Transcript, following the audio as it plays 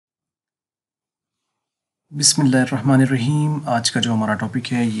बिस्मिल्लाहिर्रहमानिर्रहीम। आज का जो हमारा टॉपिक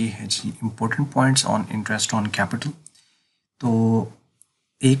है ये है जी important points on interest on capital. तो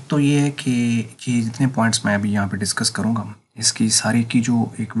एक तो ये है कि ये जितने पॉइंट्स मैं अभी यहाँ पे डिस्कस करूँगा इसकी सारी की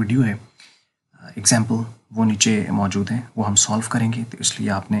जो एक वीडियो है एग्जाम्पल वो नीचे मौजूद है, वो हम सॉल्व करेंगे। तो इसलिए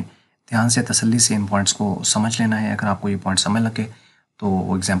आपने ध्यान से तसल्ली से इन पॉइंट्स को समझ लेना है। अगर आपको ये पॉइंट समझ लगे तो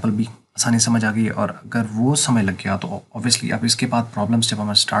वो एग्जाम्पल भी आसानी समझ आ गई, और अगर वो समझ लग गया तो ऑब्वियसली अब इसके बाद प्रॉब्लम्स जब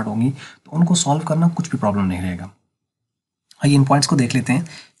हमें स्टार्ट होंगी तो उनको सॉल्व करना कुछ भी प्रॉब्लम नहीं रहेगा। आइए इन पॉइंट्स को देख लेते हैं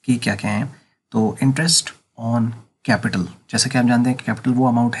कि क्या क्या हैं। तो इंटरेस्ट ऑन कैपिटल, जैसा कि आप जानते हैं कि कैपिटल वो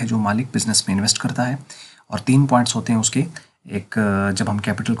अमाउंट है जो मालिक बिजनेस में इन्वेस्ट करता है, और तीन पॉइंट्स होते हैं उसके। एक जब हम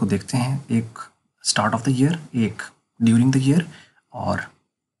कैपिटल को देखते हैं, एक स्टार्ट ऑफ द ईयर, एक ड्यूरिंग द ईयर, और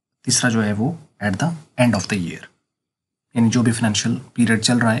तीसरा जो है वो at the end of the year, यानी जो भी फाइनेंशियल पीरियड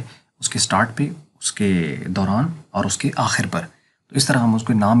चल रहा है उसके स्टार्ट पे, उसके दौरान और उसके आखिर पर। तो इस तरह हम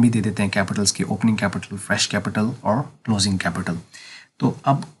उसको नाम भी दे देते हैं कैपिटल्स के, ओपनिंग कैपिटल, फ्रेश कैपिटल और क्लोजिंग कैपिटल। तो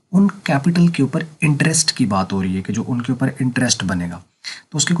अब उन कैपिटल के ऊपर इंटरेस्ट की बात हो रही है कि जो उनके ऊपर इंटरेस्ट बनेगा।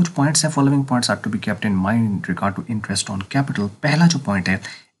 तो उसके कुछ पॉइंट्स हैं। Following points are to be kept in mind in regard to interest on capital. पहला जो पॉइंट है,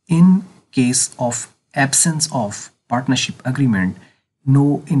 in case of absence of partnership agreement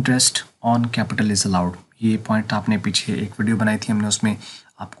no interest on capital is allowed. ये पॉइंट आपने पीछे एक वीडियो बनाई थी, हमने उसमें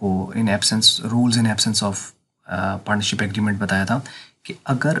आपको in absence rules in absence of partnership agreement बताया था कि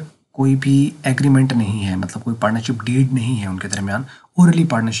अगर कोई भी एग्रीमेंट नहीं है, मतलब कोई पार्टनरशिप डीड नहीं है उनके दरमियान, ओरली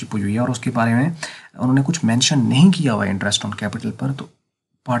पार्टनरशिप हुई है और उसके बारे में उन्होंने कुछ मेंशन नहीं किया हुआ है इंटरेस्ट ऑन कैपिटल पर, तो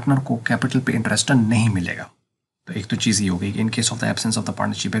पार्टनर को कैपिटल पे इंटरेस्ट नहीं मिलेगा। तो एक तो चीज़ ये हो गई कि in case of the absence of the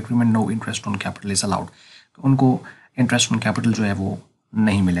partnership agreement no interest on capital is allowed, तो उनको इंटरेस्ट ऑन कैपिटल जो है वो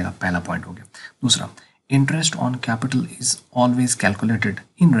नहीं मिलेगा। पहला पॉइंट हो गया। दूसरा, interest on capital is always calculated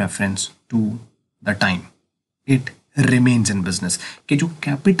in reference to the time it remains in business. कि जो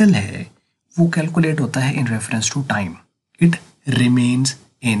कैपिटल है वो कैलकुलेट होता है in reference to time it remains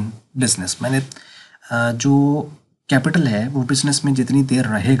in business. मैंने जो कैपिटल है वो बिजनेस में जितनी देर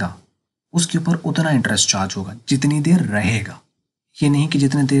रहेगा उसके ऊपर उतना इंटरेस्ट चार्ज होगा, जितनी देर रहेगा। ये नहीं कि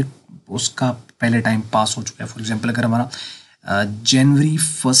जितनी देर उसका पहले टाइम पास हो चुका है। फॉर एग्जांपल अगर हमारा जनवरी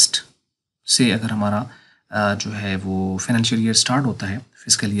 1 से अगर हमारा जो है वो फाइनेंशियल ईयर स्टार्ट होता है,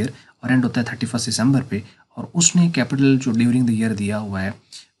 फिजिकल ईयर, और एंड होता है 31 दिसंबर पे, और उसने कैपिटल जो ड्यूरिंग द ईयर दिया हुआ है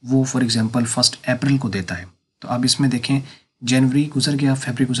वो फॉर एग्जांपल 1 अप्रैल को देता है। तो अब इसमें देखें, जनवरी गुजर गया,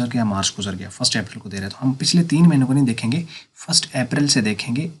 फरवरी गुजर गया, मार्च गुजर गया, 1 अप्रैल को दे रहा है। तो हम पिछले 3 महीनों को नहीं देखेंगे, 1 अप्रैल से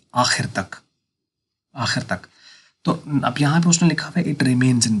देखेंगे आखिर तक, आखिर तक। तो अब यहाँ पे उसने लिखा हुआ है इट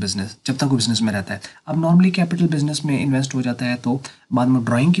रिमेन्स इन बिजनेस, जब तक वो बिजनेस में रहता है। अब नॉर्मली कैपिटल बिजनेस में इन्वेस्ट हो जाता है तो बाद में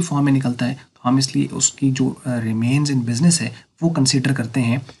ड्राइंग की फॉर्म में निकलता है, तो हम इसलिए उसकी जो रिमेन्स इन बिजनेस है वो कंसीडर करते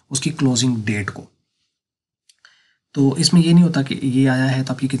हैं उसकी क्लोजिंग डेट को। तो इसमें ये नहीं होता कि ये आया है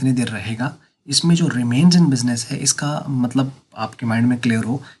तो अब ये कितनी देर रहेगा। इसमें जो रिमेन्स इन बिजनेस है इसका मतलब आपके माइंड में क्लियर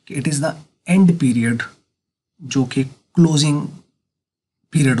हो कि it is the end period, जो कि क्लोजिंग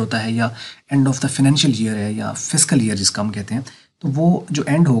पीरियड होता है, या end of the financial year है, या फिजिकल ईयर जिसका हम कहते हैं। तो वो जो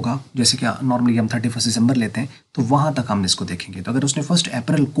एंड होगा, जैसे कि नॉर्मली हम 31 दिसंबर लेते हैं, तो वहाँ तक हम इसको देखेंगे। तो अगर उसने 1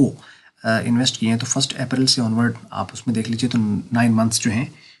 अप्रैल को इन्वेस्ट किए हैं तो 1 अप्रैल से ऑनवर्ड आप उसमें देख लीजिए तो 9 मंथ्स जो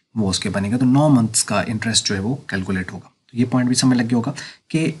हैं वो उसके बनेगा। तो 9 मंथ्स का इंटरेस्ट जो है वो कैलकुलेट होगा। तो ये पॉइंट भी समझ लग गया होगा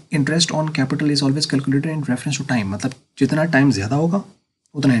कि interest on capital is always calculated in reference to time. मतलब जितना टाइम ज़्यादा होगा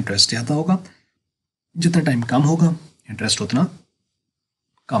उतना इंटरेस्ट ज़्यादा होगा, जितना टाइम कम होगा इंटरेस्ट उतना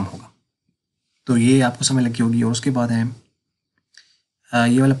कम होगा। तो ये आपको समझ लगी होगी। और उसके बाद है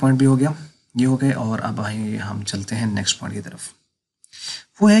ये वाला पॉइंट भी हो गया, ये हो गए। और अब आइए हम चलते हैं नेक्स्ट पॉइंट की तरफ।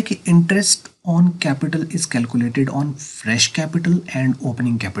 वो है कि interest on capital is calculated on fresh capital and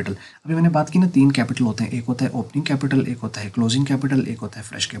opening capital. अभी मैंने बात की ना, 3 कैपिटल होते हैं, एक होता है ओपनिंग कैपिटल, एक होता है क्लोजिंग कैपिटल, एक होता है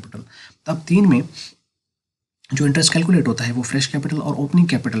फ्रेश कैपिटल। तो अब 3 में जो इंटरेस्ट कैलकुलेट होता है वो फ्रेश कैपिटल और ओपनिंग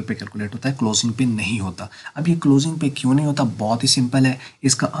कैपिटल पे कैलकुलेट होता है, क्लोजिंग पे नहीं होता। अब ये क्लोजिंग पे क्यों नहीं होता? बहुत ही सिंपल है,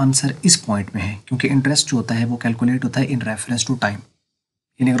 इसका आंसर इस पॉइंट में है, क्योंकि इंटरेस्ट जो होता है वो कैलकुलेट होता है इन रेफरेंस टू टाइम।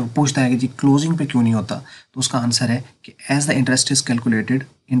 यानी अगर वो पूछता है कि जी क्लोजिंग पे क्यों नहीं होता, तो उसका आंसर है कि as the interest is calculated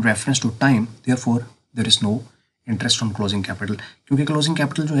in reference to time therefore there is no interest on closing capital. क्योंकि क्लोजिंग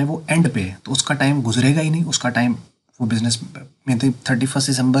कैपिटल जो है वो एंड पे है, तो उसका टाइम गुजरेगा ही नहीं। उसका टाइम वो बिजनेस में तो 31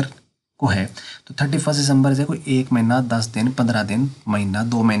 दिसंबर को है, तो 31 दिसंबर से कोई 1 महीना, 10 दिन, 15 दिन, महीना,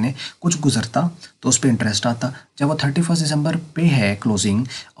 2 महीने कुछ गुजरता तो उस पर इंटरेस्ट आता। जब वो 31 दिसंबर पे है क्लोजिंग,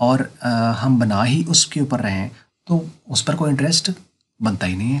 और हम बना ही उसके ऊपर रहे हैं, तो उस पर कोई इंटरेस्ट बनता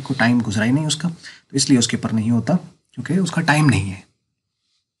ही नहीं है, कोई टाइम गुजरा ही नहीं उसका, तो इसलिए उसके ऊपर नहीं होता, क्योंकि उसका टाइम नहीं है।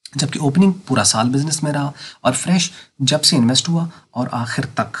 जबकि ओपनिंग पूरा साल बिजनेस में रहा, और फ्रेश जब से इन्वेस्ट हुआ और आखिर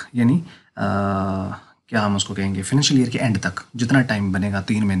तक, यानी क्या हम उसको कहेंगे, फाइनेंशियल ईयर के एंड तक जितना टाइम बनेगा,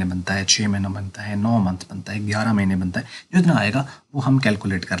 3 महीने बनता है, 6 महीना बनता है, 9 मंथ बनता है, 11 महीने बनता है, जितना आएगा वो हम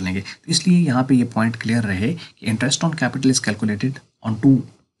कैलकुलेट कर लेंगे। तो इसलिए यहाँ पे ये पॉइंट क्लियर रहे कि interest on capital is calculated on 2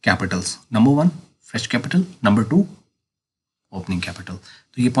 Capitals, number 1 fresh capital, number 2 opening capital.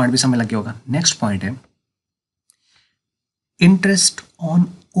 तो ये पॉइंट भी समझ लग गया होगा। नेक्स्ट पॉइंट है interest on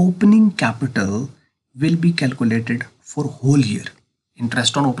opening capital will be calculated for whole year.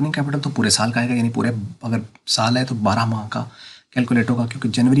 Interest on opening capital तो पूरे साल का आएगा, यानी पूरे अगर साल है तो 12 माह का कैलकुलेट होगा, क्योंकि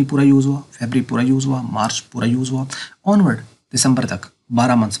जनवरी पूरा यूज़ हुआ, फरवरी पूरा यूज़ हुआ, मार्च पूरा यूज़ हुआ, ऑनवर्ड दिसंबर तक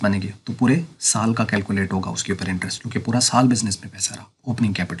 12 मंथ्स बनेंगे, तो पूरे साल का कैलकुलेट होगा उसके ऊपर इंटरेस्ट, क्योंकि पूरा साल बिजनेस में पैसा रहा,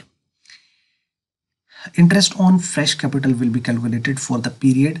 opening capital. Interest on fresh capital will be calculated for the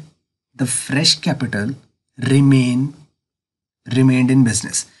period the fresh capital remained in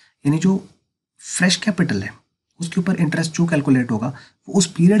business, यानी जो फ्रेश कैपिटल है उसके ऊपर इंटरेस्ट जो कैलकुलेट होगा वो उस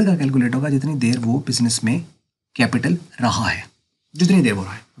पीरियड का कैलकुलेट होगा जितनी देर वो बिजनेस में कैपिटल रहा है, जितनी देर वो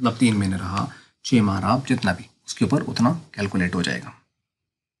रहा है, मतलब 3 महीने रहा, 6 माह रहा, जितना भी उसके ऊपर उतना कैलकुलेट हो जाएगा।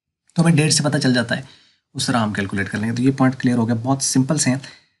 तो हमें डेट से पता चल जाता है, उस तरह हम कैलकुलेट कर लेंगे। तो ये पॉइंट क्लियर हो गया, बहुत सिंपल से हैं,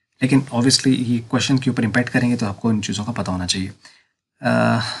 लेकिन ऑब्वियसली ये क्वेश्चन के ऊपर इम्पैक्ट करेंगे तो आपको इन चीज़ों का पता होना चाहिए।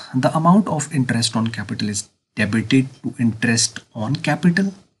 The amount of interest on capital is debited to interest on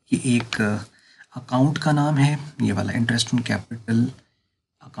capital, ये एक अकाउंट का नाम है, ये वाला इंटरेस्ट ऑन कैपिटल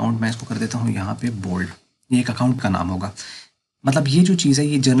अकाउंट, मैं इसको कर देता हूँ यहाँ पे बोल्ड, ये एक अकाउंट का नाम होगा। मतलब ये जो चीज़ है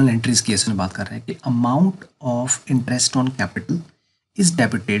ये जर्नल एंट्रीज की इसमें बात कर रहा है कि amount of interest on capital is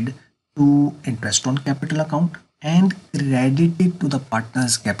debited to interest on capital account and credited to the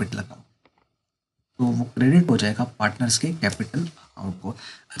partners capital account, तो वो क्रेडिट हो जाएगा पार्टनर्स के कैपिटल अकाउंट को।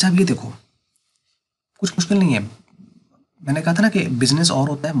 अच्छा अब ये देखो, कुछ मुश्किल नहीं है, मैंने कहा था ना कि बिजनेस और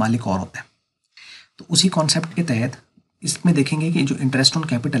होता है, मालिक और होता है, तो उसी कॉन्सेप्ट के तहत इसमें देखेंगे कि जो इंटरेस्ट ऑन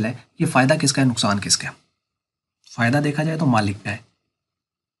कैपिटल है ये फ़ायदा किसका है, नुकसान किसका है। फ़ायदा देखा जाए तो मालिक का है,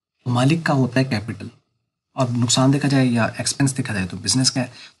 तो मालिक का होता है कैपिटल, और नुकसान देखा जाए या एक्सपेंस देखा जाए तो बिजनेस का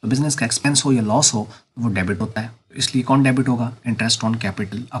है, तो बिजनेस का एक्सपेंस हो या लॉस हो तो वो डेबिट होता है, तो इसलिए कौन डेबिट होगा, इंटरेस्ट ऑन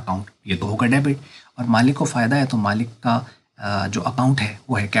कैपिटल अकाउंट, ये तो होगा डेबिट। और मालिक को फ़ायदा है तो मालिक का जो अकाउंट है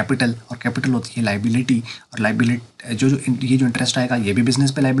वो है कैपिटल, और कैपिटल होती है लाइबिलिटी, और लाइबिलिटी ये जो इंटरेस्ट आएगा ये भी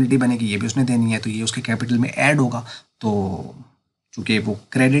बिजनेस पे लाइबिलिटी बनेगी, ये भी उसने देनी है, तो ये उसके कैपिटल में ऐड होगा, तो चूँकि वो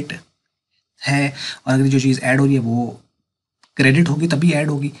क्रेडिट है, और अगर जो चीज़ ऐड हो रही है वो क्रेडिट होगी तभी ऐड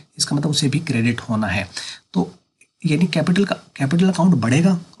होगी, इसका मतलब उसे भी क्रेडिट होना है। तो यानी कैपिटल अकाउंट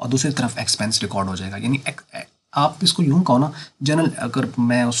बढ़ेगा और दूसरी तरफ एक्सपेंस रिकॉर्ड हो जाएगा, यानी आप इसको यूँ कहो ना, जनरल अगर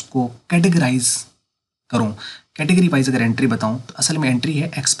मैं उसको कैटेगराइज करूँ, कैटेगरी वाइज अगर एंट्री बताऊँ तो असल में एंट्री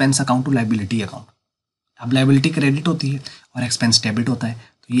है expense account to liability account. अब लाइबिलिटी क्रेडिट होती है और एक्सपेंस डेबिट होता है,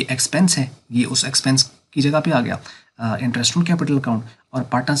 तो ये एक्सपेंस है, ये उस एक्सपेंस की जगह पे आ गया इंटरेस्ट ऑन कैपिटल अकाउंट, और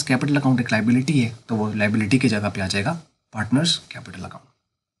पार्टनर्स कैपिटल अकाउंट एक लाइबिलिटी है तो वो लाइबिलिटी की जगह पे आ जाएगा partners capital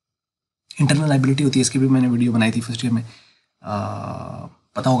account. Internal liability होती है, इसकी भी मैंने वीडियो बनाई थी फर्स्ट ईयर में,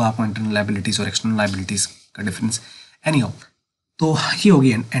 पता होगा आपको इंटरनल लाइबिलिटीज़ और एक्सटर्नल लाइबिलिटीज़ का डिफरेंस। एनी हो, तो ये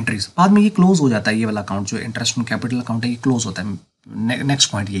होगी एंट्रीज, बाद में ये क्लोज हो जाता है, ये वाला अकाउंट जो इंटरेस्ट ऑन कैपिटल अकाउंट है ये क्लोज होता है।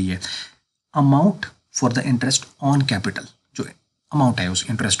 नेक्स्ट पॉइंट यही है, amount for the interest on capital, जो अमाउंट है उस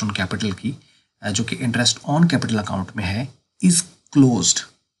इंटरेस्ट ऑन कैपिटल की जो कि इंटरेस्ट ऑन कैपिटल अकाउंट में है, is closed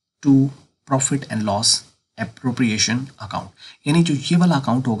to profit and loss appropriation account, यानी जो ये वाला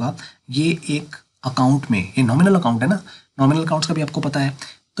अकाउंट होगा ये एक अकाउंट में, ये नॉमिनल अकाउंट है ना, नॉमिनल अकाउंट्स का भी आपको पता है,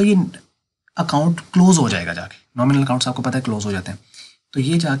 तो ये अकाउंट क्लोज हो जाएगा जाके, नॉमिनल अकाउंट्स आपको पता है क्लोज हो जाते हैं, तो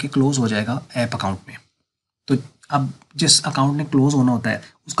ये जाके क्लोज हो जाएगा ऐप अकाउंट में। तो अब जिस अकाउंट ने क्लोज होना होता है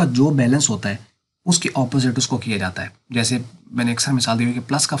उसका जो बैलेंस होता है उसके ऑपोजिट उसको किया जाता है। जैसे मैंने अक्सर मिसाल दी हुई कि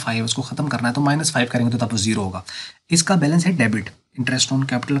प्लस का 5 उसको ख़त्म करना है तो -5 करेंगे तो तब वो 0 होगा। इसका बैलेंस है debit, interest on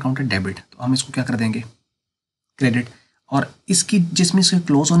capital account है डेबिट, तो हम इसको क्या कर देंगे क्रेडिट, और इसकी जिसमें इसके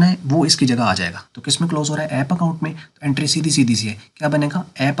क्लोज होना है वो इसकी जगह आ जाएगा। तो किस में क्लोज हो रहा है, ऐप अकाउंट में, तो एंट्री सीधी सीधी सी है, क्या बनेगा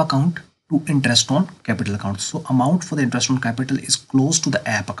app account to interest on capital account, so amount for the interest on capital is close to the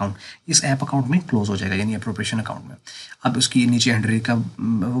app account, इस ऐप अकाउंट में क्लोज हो जाएगा यानी अप्रोप्रिएशन अकाउंट में। अब उसकी नीचे एंट्री का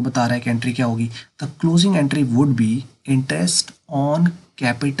वो बता रहा है कि एंट्री क्या होगी, the closing entry would be interest on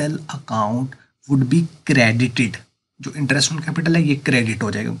capital account would be credited, जो इंटरेस्ट ऑन कैपिटल है ये क्रेडिट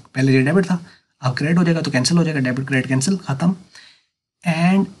हो जाएगा, पहले ये डेबिट था अब क्रेडिट हो जाएगा तो कैंसिल हो जाएगा, डेबिट क्रेडिट कैंसिल खत्म,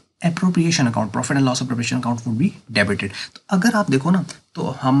 and appropriation account profit and loss appropriation account would be debited. तो अगर आप देखो ना तो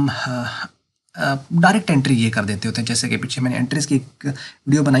हम डायरेक्ट एंट्री ये कर देते होते हैं, जैसे कि पीछे मैंने एंट्रीज की एक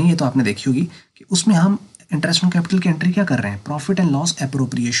वीडियो बनाई है तो आपने देखी होगी कि उसमें हम इंटरेस्ट ऑन कैपिटल की एंट्री क्या कर रहे हैं, profit and loss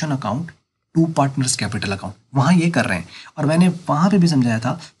appropriation account to partners capital account, वहाँ ये कर रहे हैं। और मैंने वहाँ पे भी समझाया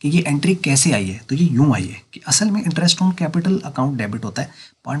था कि ये एंट्री कैसे आई है। तो ये यूँ आई है कि असल में interest on capital account debit होता है,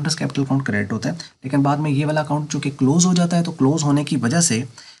 पार्टनर्स कैपिटल अकाउंट क्रेडिट होता है, लेकिन बाद में ये वाला अकाउंट जो कि क्लोज हो जाता है, तो क्लोज होने की वजह से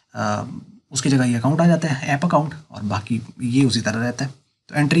उसकी जगह ये अकाउंट आ जाता है, ऐप अकाउंट, और बाकी ये उसी तरह रहता है।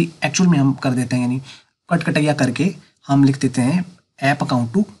 तो एंट्री एक्चुअल में हम कर देते हैं, यानी कट कटैया करके हम लिख देते हैं app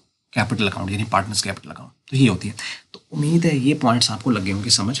account to capital account, यानी पार्टनर्स कैपिटल अकाउंट। तो ये होती है। तो उम्मीद है ये पॉइंट्स आपको लगे होंगे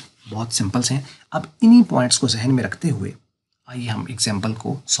समझ, बहुत सिंपल से हैं। अब इन्हीं पॉइंट्स को जहन में रखते हुए आइए हम एग्जाम्पल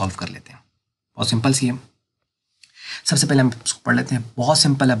को सॉल्व कर लेते हैं। बहुत सिंपल सी है। सबसे पहले हम इसको पढ़ लेते हैं। बहुत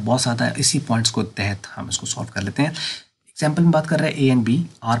सिंपल है, बहुत सादा है। इसी पॉइंट्स को तहत हम इसको सॉल्व कर लेते हैं। एग्जाम्पल में बात कर रहे हैं A and B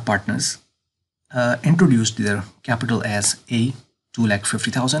are partners, introduced their capital as A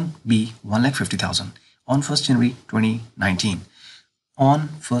 2,50,000, B 1,50,000 on 1st January 2019. On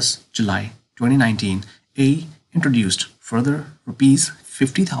 1st July 2019, A introduced further rupees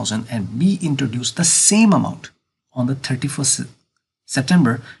 50,000 and B introduced the same amount on the 31st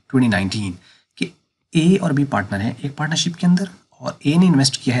September 2019. कि A और B partner हैं एक partnership के अंदर, और A ने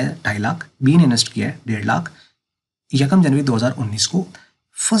invest किया है 2.5 लाख, B ने इन्वेस्ट किया है 1.5 लाख 1 जनवरी 2019 को।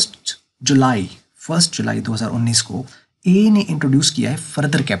 1 जुलाई 2019 को ए ने इंट्रोड्यूस किया है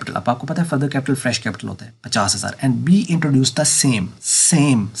फर्दर कैपिटल। अब आपको पता है फर्दर कैपिटल फ्रेश कैपिटल होता है 50,000, and be introduce the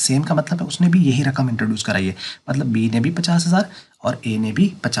same का मतलब है उसने भी यही रकम इंट्रोड्यूस कराई है, मतलब बी ने भी 50,000 और ए ने भी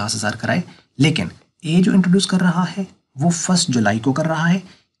 50,000 कराए। लेकिन ए जो इंट्रोड्यूस कर रहा है वो 1 जुलाई को कर रहा है,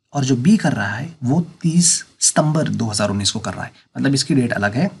 और जो बी कर रहा है वो 30 सितंबर 2019 को कर रहा है। मतलब इसकी डेट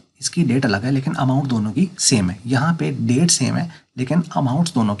अलग है, इसकी डेट अलग है, लेकिन अमाउंट दोनों की सेम है। यहाँ पे डेट सेम है लेकिन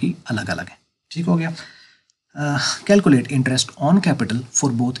अमाउंट्स दोनों की अलग अलग है। ठीक हो गया। Calculate interest on capital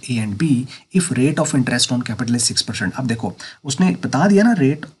for both A and B if rate of interest on capital is 6%। अब देखो उसने बता दिया ना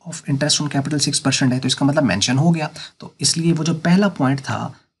rate of interest on capital 6% है, तो इसका मतलब मेंशन हो गया। तो इसलिए वो जो पहला पॉइंट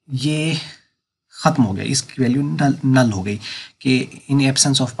था ये खत्म हो गया, इसकी वैल्यू नल हो गई कि in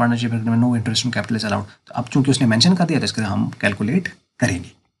absence of partnership no interest on capital is allowed. तो अब चूंकि उसने मेंशन कर दिया तो इसका हम कैलकुलेट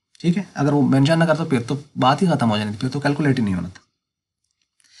करेंगे। ठीक है, अगर वो मेंशन ना करता फिर तो बात ही खत्म हो जानी थी, फिर तो कैलकुलेट ही नहीं होना था।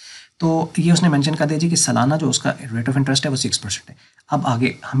 तो ये उसने मेंशन कर दिया जी कि सालाना जो उसका रेट ऑफ इंटरेस्ट है वो 6% है। अब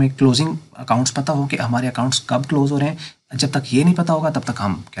आगे हमें क्लोजिंग अकाउंट्स पता हो कि हमारे अकाउंट्स कब क्लोज हो रहे हैं। जब तक ये नहीं पता होगा तब तक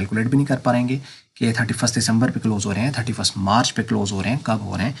हम कैलकुलेट भी नहीं कर पाएंगे कि 31 दिसंबर पे क्लोज हो रहे हैं, 31 मार्च पे क्लोज हो रहे हैं, कब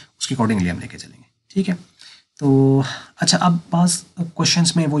हो रहे हैं, उसके अकॉर्डिंगली हम लेके चलेंगे। ठीक है, तो अच्छा अब पास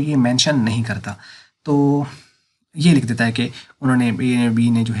क्वेश्चंस में वो ये मेंशन नहीं करता, तो ये लिख देता है कि उन्होंने ए बी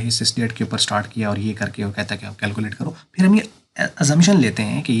ने जो है इस डेट के ऊपर स्टार्ट किया और ये करके वो कहता है कि आप कैलकुलेट करो। फिर हम ये अजम्पशन लेते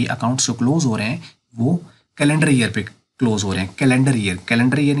हैं कि ये अकाउंट्स जो क्लोज हो रहे हैं वो कैलेंडर ईयर पे क्लोज हो रहे हैं।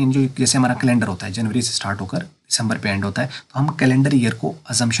 कैलेंडर ईयर इन जो जैसे हमारा कैलेंडर होता है जनवरी से स्टार्ट होकर दिसंबर पे एंड होता है, तो हम कैलेंडर ईयर को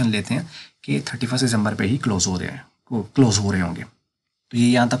अजम्पशन लेते हैं कि 31 दिसंबर पे ही क्लोज हो रहे होंगे। तो ये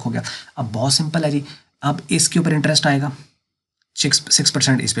यहाँ तक हो गया। अब बहुत सिंपल है जी, अब इसके ऊपर इंटरेस्ट आएगा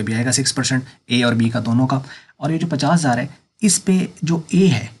 6%, इस पे भी आएगा 6%, ए और बी का दोनों का। और ये जो 50,000 है इस पे जो ए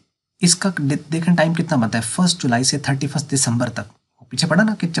है इसका देखें टाइम कितना बनता है 1 जुलाई से 31 दिसंबर तक। पीछे पढ़ा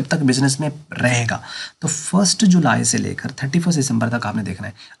ना कि जब तक बिजनेस में रहेगा, तो 1 जुलाई से लेकर 31 दिसंबर तक आपने देखना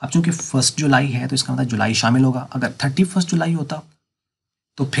है। अब चूंकि 1 जुलाई है तो इसका मतलब जुलाई शामिल होगा। अगर 31 जुलाई होता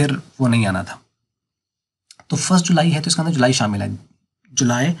तो फिर वो नहीं आना था। तो 1 जुलाई है तो इसका मतलब जुलाई शामिल है।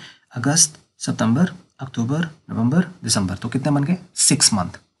 जुलाई, अगस्त, सितंबर, अक्टूबर, नवंबर, दिसंबर, तो कितने बन गए 6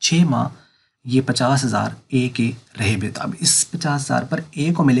 मंथ, 6 माह। ये 50,000 ए के रहे भी, तो अब इस 50,000 पर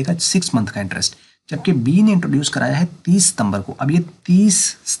ए को मिलेगा 6 मंथ का इंटरेस्ट, जबकि बी ने इंट्रोड्यूस कराया है 30 सितंबर को। अब ये 30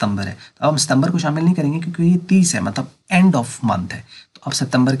 सितंबर है, तो अब हम सितंबर को शामिल नहीं करेंगे क्योंकि ये 30 है, मतलब एंड ऑफ मंथ है। तो अब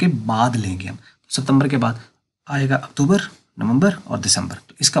सितंबर के बाद लेंगे हम। तो सितंबर के बाद आएगा अक्टूबर, नवंबर और दिसंबर,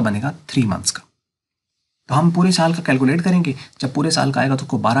 तो इसका बनेगा 3 मंथ्स का। तो हम पूरे साल का कैलकुलेट करेंगे। जब पूरे साल का आएगा तो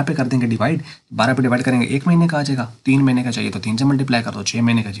उसको 12 पे कर देंगे डिवाइड। 12 पे डिवाइड करेंगे, 1 महीने का आ जाएगा। 3 महीने का चाहिए तो 3 से मल्टीप्लाई कर दो, 6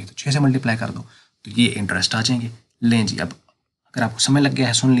 महीने का चाहिए तो 6 से मल्टीप्लाई कर दो, तो ये इंटरेस्ट आ जाएंगे। लें जी, अब अगर आपको समय लग गया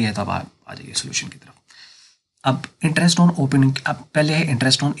है, सुन लिया है, तो अब आप आ जाइए सोल्यूशन की तरफ। अब इंटरेस्ट ऑन ओपनिंग, अब पहले है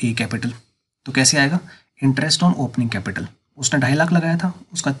इंटरेस्ट ऑन ए कैपिटल, तो कैसे आएगा इंटरेस्ट ऑन ओपनिंग कैपिटल। उसने 2.5 लाख लगाया था,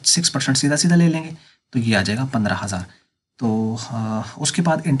 उसका 6% सीधा सीधा ले लेंगे तो ये आ जाएगा 15,000। तो उसके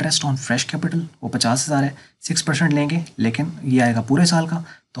बाद इंटरेस्ट ऑन फ्रेश कैपिटल वो 50,000 है, 6% लेंगे, लेकिन ये आएगा पूरे साल का।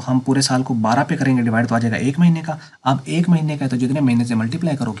 तो हम पूरे साल को 12 पे करेंगे डिवाइड, तो आ जाएगा 1 महीने का। अब 1 महीने का है तो जितने महीने से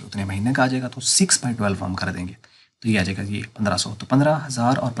मल्टीप्लाई करोगे उतने महीने का आ जाएगा, तो 6/12 हम कर देंगे, तो ये आ जाएगा ये 1500। तो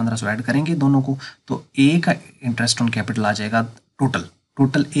 15,000 और 1500 ऐड करेंगे दोनों को, तो ए का इंटरेस्ट ऑन कैपिटल आ जाएगा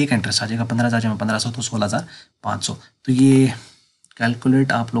टोटल ए का इंटरेस्ट आ जाएगा 15,000 जमा 1500 तो 16,500। तो ये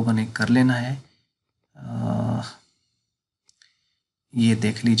कैलकुलेट आप लोगों ने कर लेना है। ये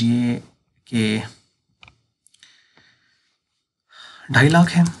देख लीजिए कि 2.5 लाख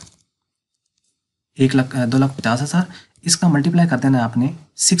है, 2,50,000, इसका मल्टीप्लाई कर देना है आपने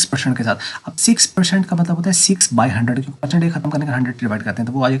 6% के साथ। अब 6% का मतलब होता है 6/100, क्योंकि परसेंटेज खत्म करने का 100 डिवाइड करते हैं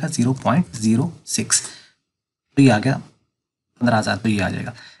तो वो आ जाएगा 0.06। तो ये आ गया 15,000, तो ये आ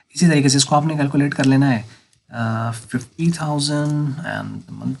जाएगा। इसी तरीके से इसको आपने कैलकुलेट कर लेना है 50,000 एंड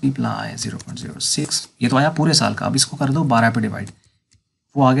मल्टीप्लाई 0.06, ये तो आया पूरे साल का। अब इसको कर दो 12 पे डिवाइड,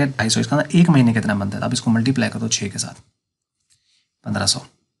 वो आ गया 250। इसका ना एक महीने कितना बनता है, अब इसको मल्टीप्लाई कर दो 6 के साथ, 1500।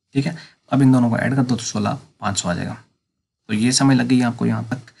 ठीक है, अब इन दोनों को ऐड कर दो तो 16,500 आ जाएगा। तो ये समझ लग गई आपको यहाँ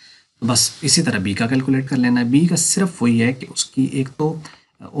तक। तो बस इसी तरह बी का कैलकुलेट कर लेना है। बी का सिर्फ वही है कि उसकी एक तो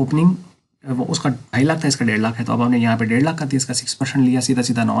ओपनिंग वो उसका 2.5 लाख था, इसका 1.5 लाख है, तो अब हमने यहाँ पे 1.5 लाख का दिया, इसका 6% लिया, सीधा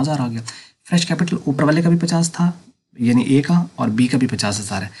सीधा 9,000 आ गया। फ्रेश कैपिटल ऊपर वाले का भी 50 था, यानी ए का, और बी का भी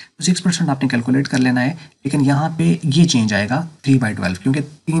 50,000 है, तो 6% आपने कैलकुलेट कर लेना है। लेकिन यहाँ पे ये चेंज आएगा 3/12, क्योंकि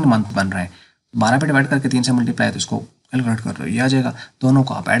 3 मंथ बन रहे हैं। 12 पे डिवाइड करके 3 से मल्टीप्लाई, तो इसको कैलकुलेट कर लो, ये आ जाएगा। दोनों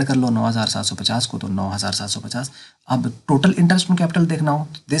को आप ऐड कर लो, 9,750 को, तो 9,750। अब टोटल इंटरेस्ट ऑन कैपिटल देखना हो,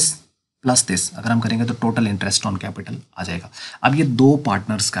 दिस प्लस दिस अगर हम करेंगे तो टोटल इंटरेस्ट ऑन कैपिटल आ जाएगा। अब ये 2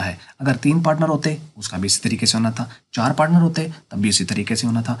 पार्टनर्स का है, अगर 3 पार्टनर होते उसका भी इसी तरीके से होना था, 4 पार्टनर होते तब भी इसी तरीके से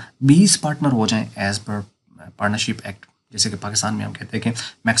होना था, 20 पार्टनर हो जाएं एज पर पार्टनरशिप एक्ट, जैसे कि पाकिस्तान में हम कहते हैं कि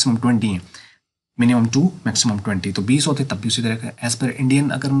मैक्सिमम 20 है, मिनिमम 2 मैक्सिमम 20, तो 20 होते तब भी उसी तरह का। एज पर इंडियन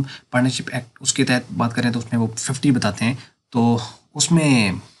अगर हम पार्टनरशिप एक्ट उसके तहत बात करें तो उसमें वो 50 बताते हैं, तो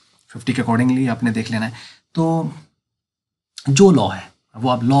उसमें 50 के अकॉर्डिंगली आपने देख लेना है। तो जो लॉ है वो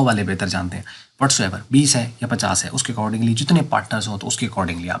आप लॉ वाले बेहतर जानते हैं, व्हाट्सएवर 20 है या 50 है, उसके अकॉर्डिंगली जितने पार्टनर्स हो तो उसके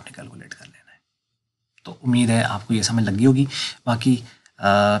अकॉर्डिंगली आपने कैलकुलेट कर लेना है। तो उम्मीद है आपको ये समझ लगी होगी। बाकी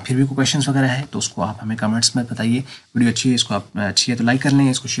फिर भी कोई क्वेश्चंस वगैरह है तो उसको आप हमें कमेंट्स में बताइए। वीडियो अच्छी है, इसको आप अच्छी है तो लाइक कर लें,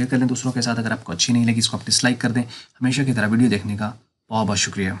 इसको शेयर कर लें दूसरों के साथ। अगर आपको अच्छी नहीं लगी इसको आप डिसलाइक कर दें। हमेशा की तरह वीडियो देखने का बहुत बहुत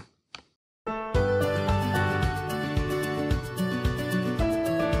शुक्रिया।